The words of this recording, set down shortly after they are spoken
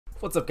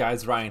What's up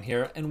guys, Ryan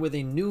here, and with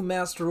a new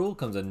master rule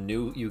comes a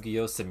new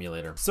Yu-Gi-Oh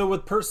simulator. So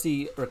with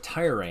Percy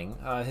retiring,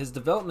 his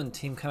development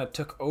team kind of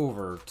took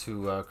over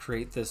to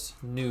create this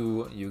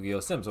new Yu-Gi-Oh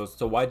sim. So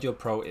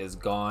YGOPro is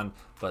gone,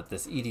 but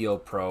this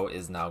EDOPro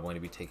is now going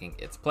to be taking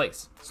its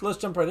place. So let's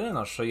jump right in and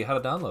I'll show you how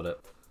to download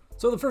it.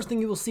 So the first thing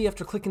you will see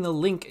after clicking the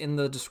link in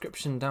the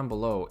description down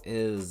below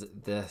is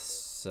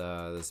this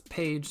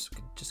page.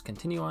 Just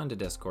continue on to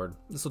Discord.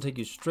 This will take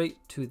you straight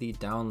to the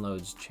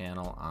downloads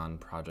channel on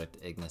Project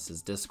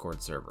Ignis's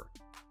Discord server.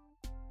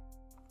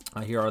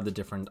 Here are the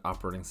different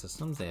operating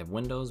systems. They have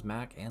Windows,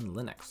 Mac, and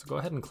Linux. So go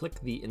ahead and click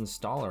the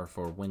installer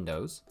for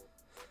Windows.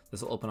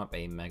 This will open up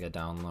a mega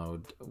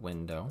download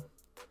window.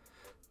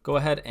 Go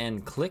ahead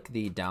and click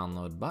the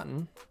download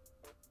button.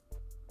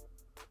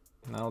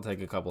 That'll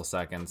take a couple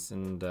seconds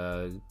and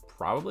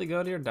probably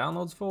go to your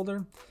downloads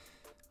folder.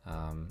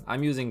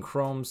 I'm using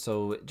Chrome,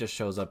 so it just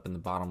shows up in the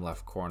bottom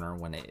left corner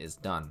when it is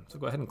done. So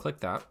go ahead and click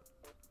that.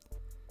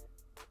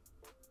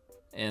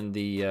 And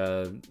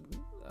your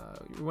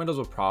Windows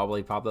will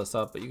probably pop this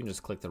up, but you can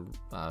just click the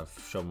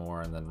show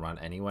more and then run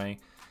anyway.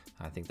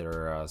 I think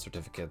their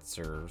certificates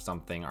or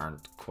something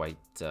aren't quite,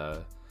 it's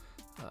a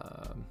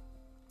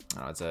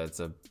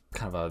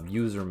kind of a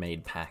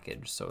user-made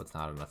package, so it's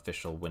not an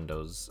official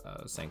Windows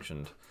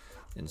sanctioned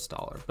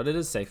installer, but it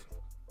is safe.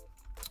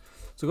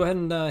 So go ahead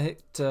and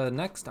hit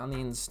next on the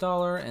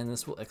installer, and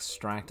this will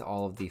extract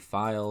all of the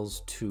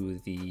files to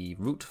the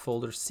root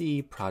folder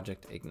C,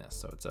 Project Ignis.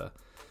 So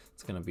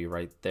it's going to be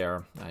right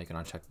there. You can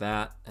uncheck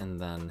that and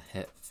then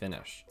hit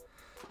finish.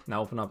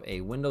 Now open up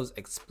a Windows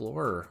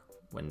Explorer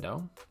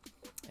window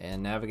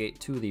and navigate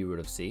to the root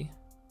of C.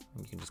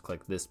 You can just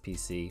click this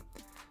PC.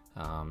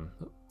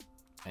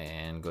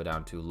 And go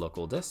down to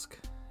local disk,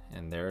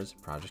 and there's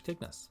Project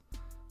Ignis.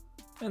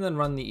 And then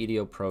run the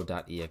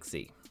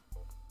EDOPro.exe.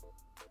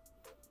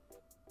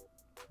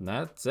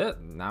 That's it.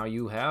 Now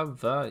you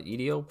have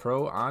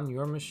EDOPro on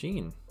your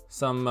machine.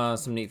 Some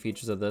neat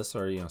features of this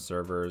are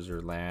servers,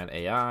 your LAN,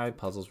 AI,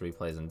 puzzles,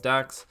 replays, and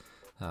decks.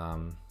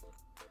 The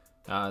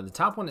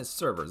top one is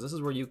servers. This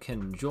is where you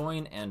can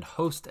join and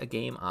host a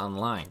game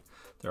online.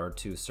 There are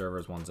two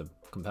servers. One's a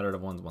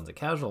competitive one, one's a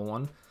casual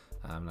one.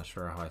 I'm not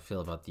sure how I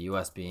feel about the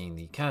US being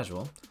the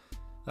casual.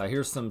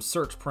 Here's some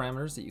search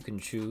parameters that you can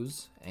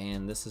choose,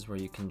 and this is where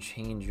you can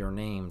change your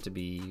name to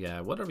be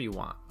whatever you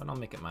want, but I'll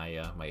make it my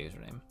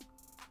username.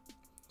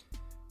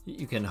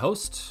 You can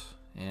host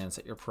and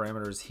set your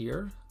parameters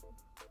here.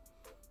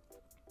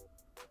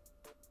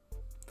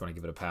 If you want to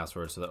give it a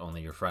password so that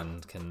only your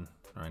friend can,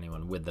 or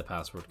anyone with the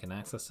password can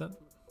access it,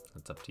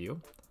 that's up to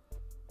you.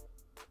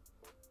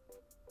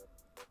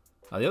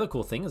 The other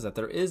cool thing is that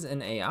there is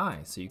an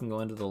AI, so you can go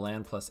into the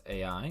LAN plus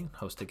AI,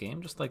 host a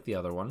game just like the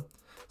other one,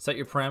 set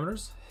your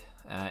parameters,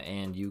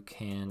 and you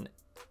can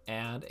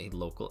add a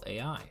local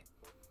AI.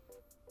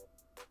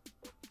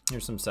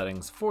 Here's some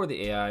settings for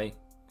the AI.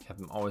 Have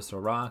them always throw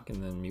rock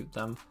and then mute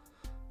them.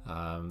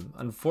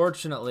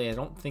 Unfortunately, I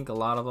don't think a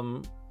lot of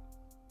them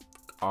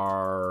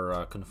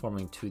are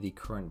conforming to the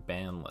current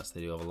ban list.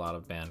 They do have a lot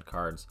of banned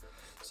cards.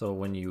 So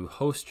when you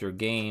host your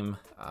game,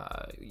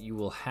 you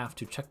will have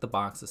to check the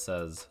box that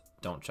says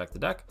don't check the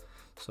deck.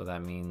 So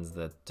that means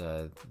that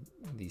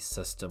the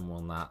system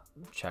will not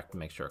check to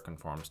make sure it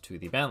conforms to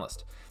the ban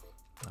list.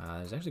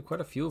 There's actually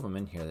quite a few of them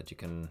in here that you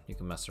can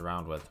mess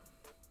around with.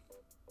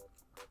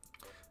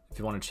 If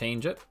you want to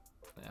change it,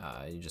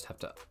 you just have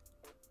to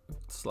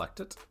select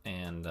it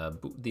and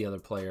boot the other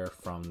player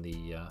from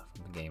the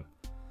game.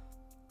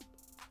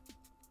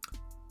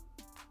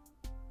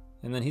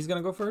 And then he's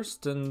gonna go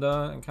first and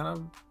kind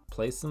of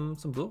play some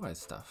Blue Eyes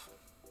stuff.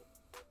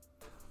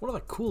 One of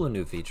the cooler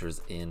new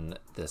features in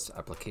this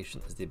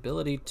application is the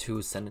ability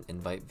to send an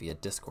invite via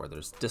Discord.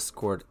 There's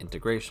Discord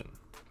integration.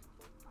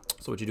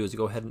 So what you do is you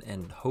go ahead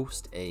and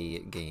host a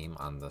game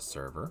on the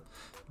server,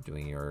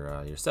 doing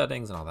your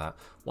settings and all that.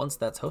 Once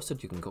that's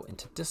hosted, you can go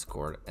into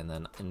Discord, and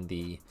then in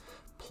the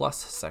plus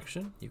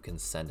section, you can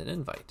send an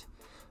invite.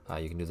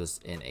 You can do this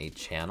in a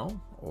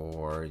channel,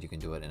 or you can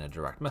do it in a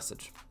direct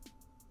message.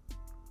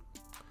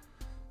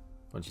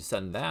 Once you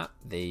send that,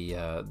 the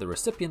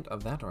recipient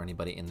of that or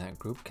anybody in that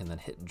group can then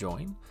hit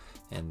join,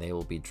 and they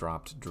will be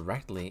dropped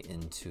directly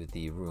into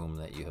the room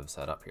that you have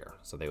set up here.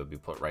 So they would be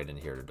put right in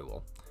here to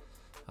duel.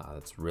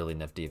 That's really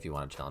nifty if you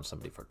want to challenge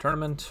somebody for a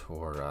tournament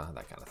or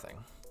that kind of thing.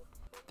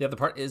 The other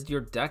part is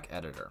your deck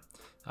editor.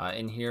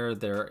 In here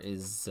there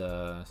is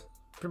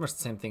pretty much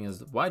the same thing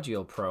as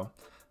YGOPro,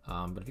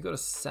 but if you go to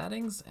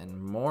settings and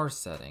more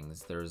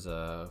settings, there's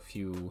a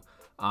few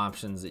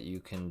options that you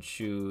can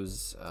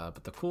choose,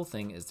 but the cool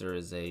thing is there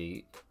is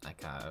a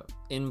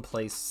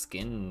in-place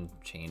skin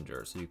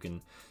changer, so you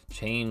can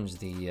change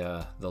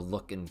the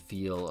look and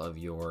feel of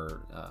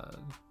your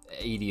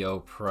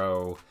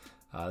EDOPro.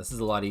 This is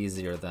a lot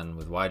easier than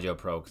with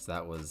YGOPro, because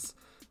that was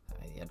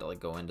you had to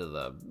go into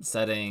the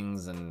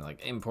settings and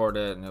import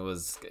it, and it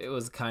was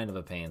kind of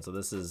a pain. So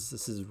this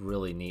is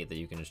really neat that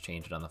you can just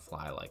change it on the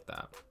fly like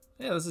that.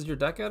 Yeah, this is your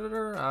deck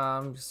editor.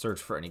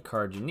 Search for any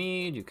card you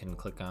need. You can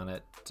click on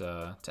it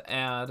to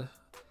add.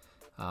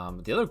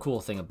 The other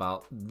cool thing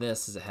about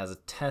this is it has a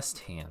test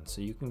hand,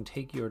 so you can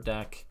take your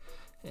deck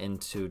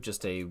into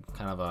just a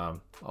kind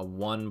of a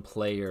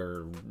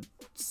one-player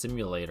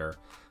simulator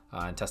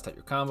and test out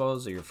your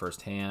combos or your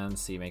first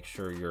hand, make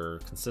sure your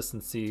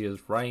consistency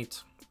is right.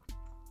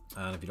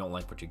 And if you don't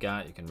like what you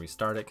got, you can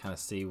restart it, kind of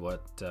see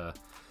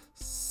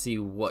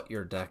what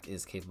your deck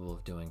is capable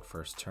of doing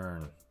first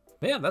turn.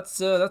 But yeah,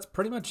 that's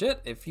pretty much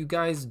it. If you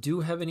guys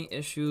do have any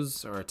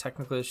issues or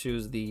technical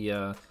issues,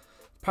 the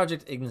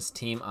Project Ignis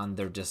team on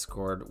their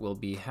Discord will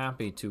be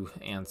happy to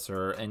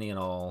answer any and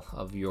all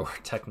of your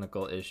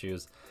technical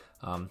issues.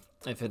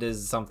 If it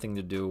is something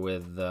to do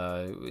with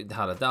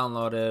how to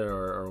download it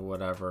or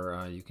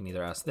whatever, you can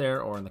either ask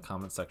there or in the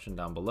comment section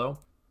down below.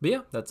 But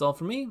yeah, that's all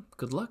for me.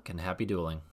 Good luck and happy dueling.